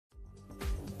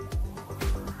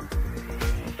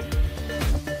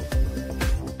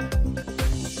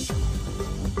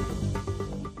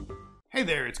Hey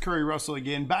there, it's Curry Russell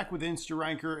again, back with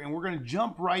Instaranker, and we're going to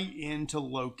jump right into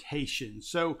location.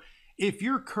 So if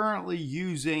you're currently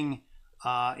using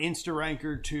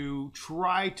Instaranker to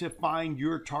try to find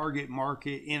your target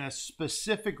market in a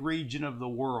specific region of the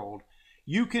world,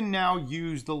 you can now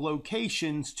use the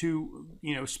locations to,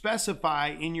 specify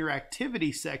in your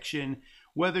activity section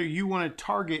whether you want to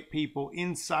target people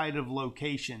inside of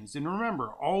locations. And remember,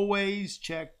 always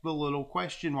check the little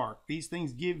question mark. These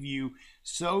things give you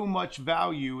so much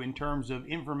value in terms of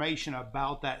information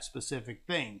about that specific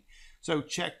thing. So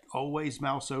check, always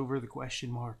mouse over the question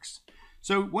marks.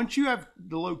 So once you have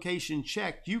the location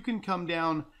checked, you can come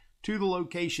down to the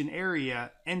location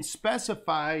area and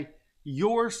specify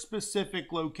your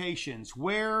specific locations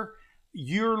where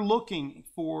you're looking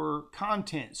for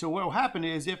content. So what will happen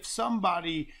is if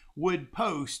somebody would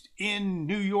post in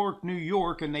New York, New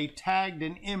York, and they tagged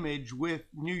an image with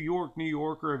New York, New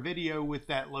York, or a video with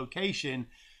that location,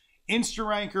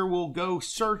 Instaranker will go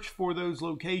search for those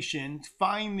locations,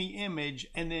 find the image,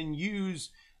 and then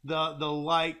use the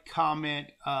like, comment,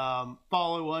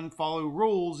 follow, unfollow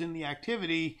rules in the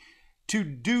activity to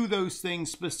do those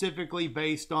things specifically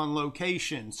based on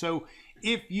location. So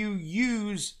if you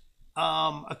use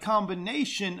a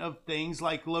combination of things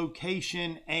like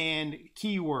location and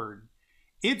keyword,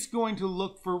 it's going to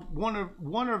look for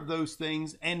one of those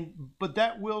things, but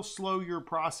that will slow your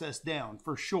process down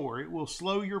for sure. It will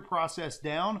slow your process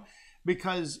down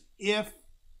because if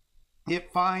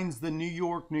it finds the New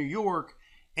York, New York,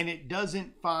 and it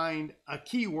doesn't find a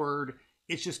keyword,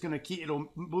 it's just going to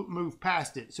it'll move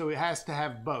past it. So it has to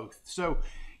have both. So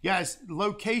guys,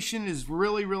 location is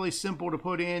really, really simple to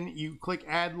put in. You click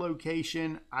add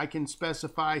location. I can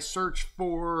specify search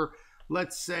for,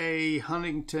 let's say,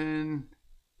 Huntington,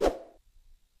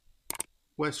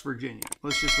 West Virginia.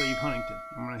 Let's just leave Huntington.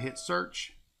 I'm going to hit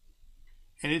search,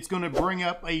 and it's going to bring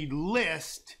up a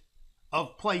list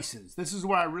of places. This is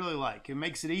what I really like. It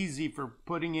makes it easy for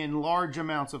putting in large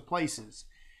amounts of places.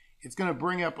 It's going to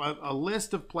bring up a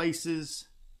list of places,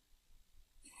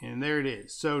 and there it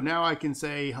is. So now I can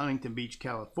say Huntington Beach,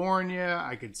 California.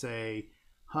 I could say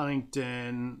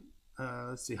Huntington,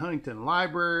 Huntington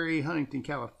Library, Huntington,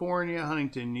 California,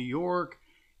 Huntington, New York.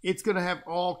 It's going to have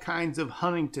all kinds of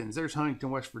Huntingtons. There's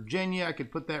Huntington, West Virginia. I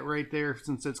could put that right there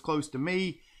since it's close to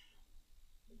me.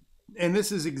 And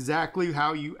this is exactly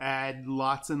how you add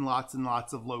lots and lots and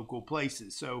lots of local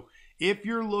places. So if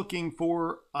you're looking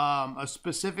for a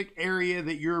specific area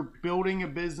that you're building a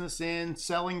business in,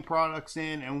 selling products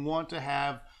in, and want to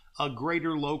have a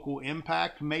greater local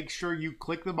impact, make sure you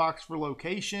click the box for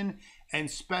location and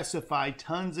specify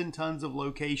tons and tons of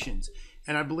locations.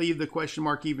 And I believe the question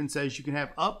mark even says you can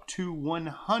have up to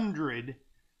 100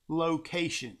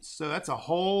 locations. So that's a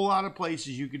whole lot of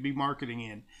places you could be marketing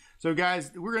in. So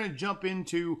guys, we're going to jump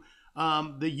into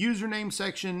the username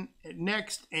section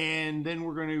next, and then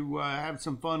we're going to have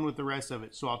some fun with the rest of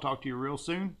it. So I'll talk to you real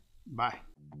soon. Bye.